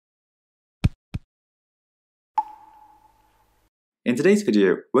In today's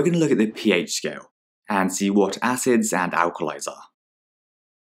video, we're going to look at the pH scale and see what acids and alkalis are.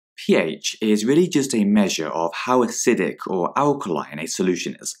 pH is really just a measure of how acidic or alkaline a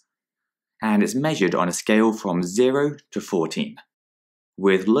solution is, and it's measured on a scale from 0 to 14,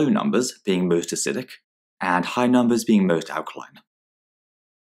 with low numbers being most acidic and high numbers being most alkaline.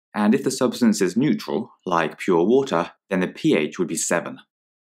 And if the substance is neutral, like pure water, then the pH would be 7,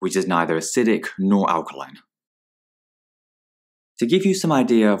 which is neither acidic nor alkaline. To give you some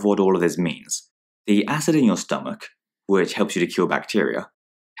idea of what all of this means, the acid in your stomach, which helps you to kill bacteria,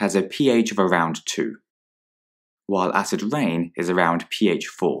 has a pH of around 2, while acid rain is around pH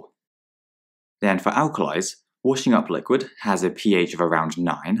 4. Then for alkalis, washing up liquid has a pH of around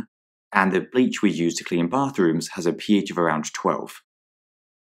 9, and the bleach we use to clean bathrooms has a pH of around 12.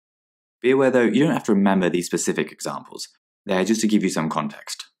 Be aware though, you don't have to remember these specific examples, they're just to give you some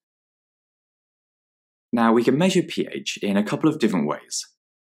context. Now we can measure pH in a couple of different ways.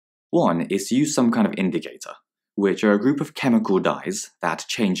 One is to use some kind of indicator, which are a group of chemical dyes that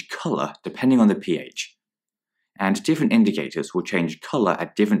change colour depending on the pH, and different indicators will change colour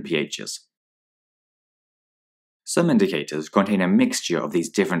at different pHs. Some indicators contain a mixture of these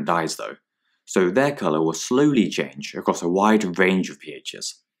different dyes though, so their colour will slowly change across a wide range of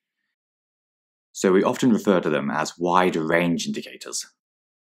pHs. So we often refer to them as wide range indicators.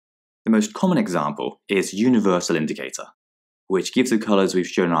 The most common example is universal indicator, which gives the colours we've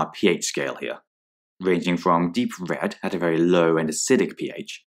shown on our pH scale here, ranging from deep red at a very low and acidic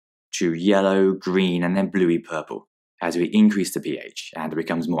pH, to yellow, green and then bluey purple as we increase the pH and it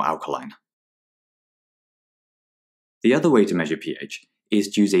becomes more alkaline. The other way to measure pH is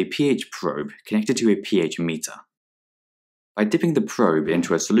to use a pH probe connected to a pH meter. By dipping the probe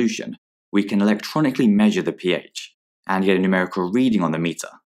into a solution, we can electronically measure the pH and get a numerical reading on the meter.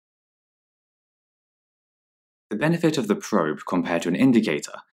 The benefit of the probe compared to an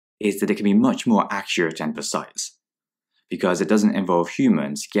indicator is that it can be much more accurate and precise, because it doesn't involve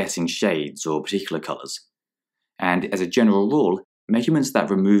humans guessing shades or particular colours. And as a general rule, measurements that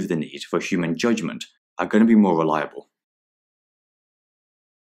remove the need for human judgment are going to be more reliable.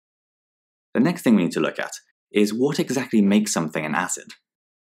 The next thing we need to look at is what exactly makes something an acid.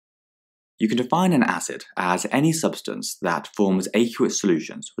 You can define an acid as any substance that forms aqueous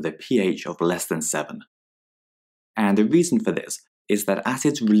solutions with a pH of less than 7. And the reason for this is that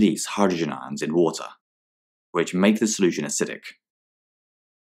acids release hydrogen ions in water, which make the solution acidic.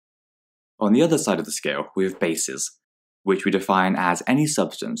 On the other side of the scale, we have bases, which we define as any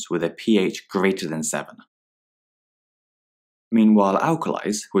substance with a pH greater than 7. Meanwhile,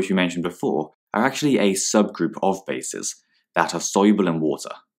 alkalis, which we mentioned before, are actually a subgroup of bases that are soluble in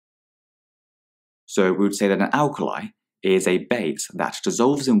water. So we would say that an alkali is a base that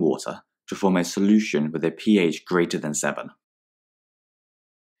dissolves in water to form a solution with a pH greater than 7.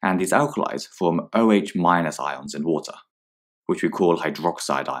 And these alkalis form OH- ions in water, which we call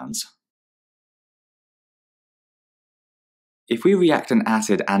hydroxide ions. If we react an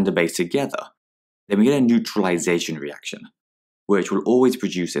acid and a base together, then we get a neutralisation reaction, which will always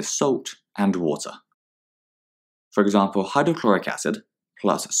produce a salt and water. For example, hydrochloric acid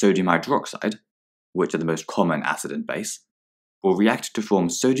plus sodium hydroxide, which are the most common acid and base, will react to form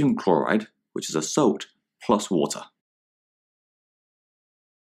sodium chloride, which is a salt, plus water.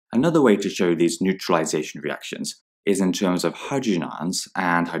 Another way to show these neutralisation reactions is in terms of hydrogen ions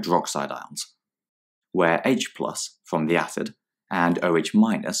and hydroxide ions, where H+ from the acid and OH-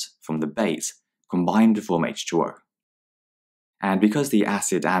 from the base combine to form H2O. And because the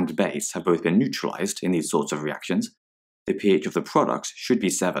acid and base have both been neutralised in these sorts of reactions, the pH of the products should be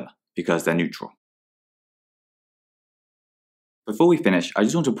 7 because they're neutral. Before we finish, I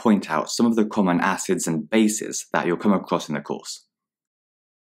just want to point out some of the common acids and bases that you'll come across in the course.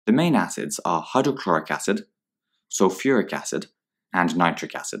 The main acids are hydrochloric acid, sulfuric acid, and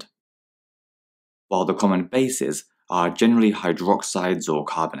nitric acid, while the common bases are generally hydroxides or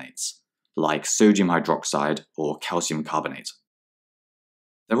carbonates, like sodium hydroxide or calcium carbonate.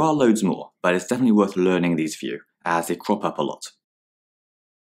 There are loads more, but it's definitely worth learning these few, as they crop up a lot.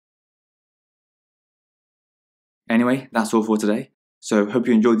 Anyway, that's all for today, so hope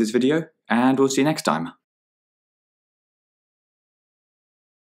you enjoyed this video, and we'll see you next time.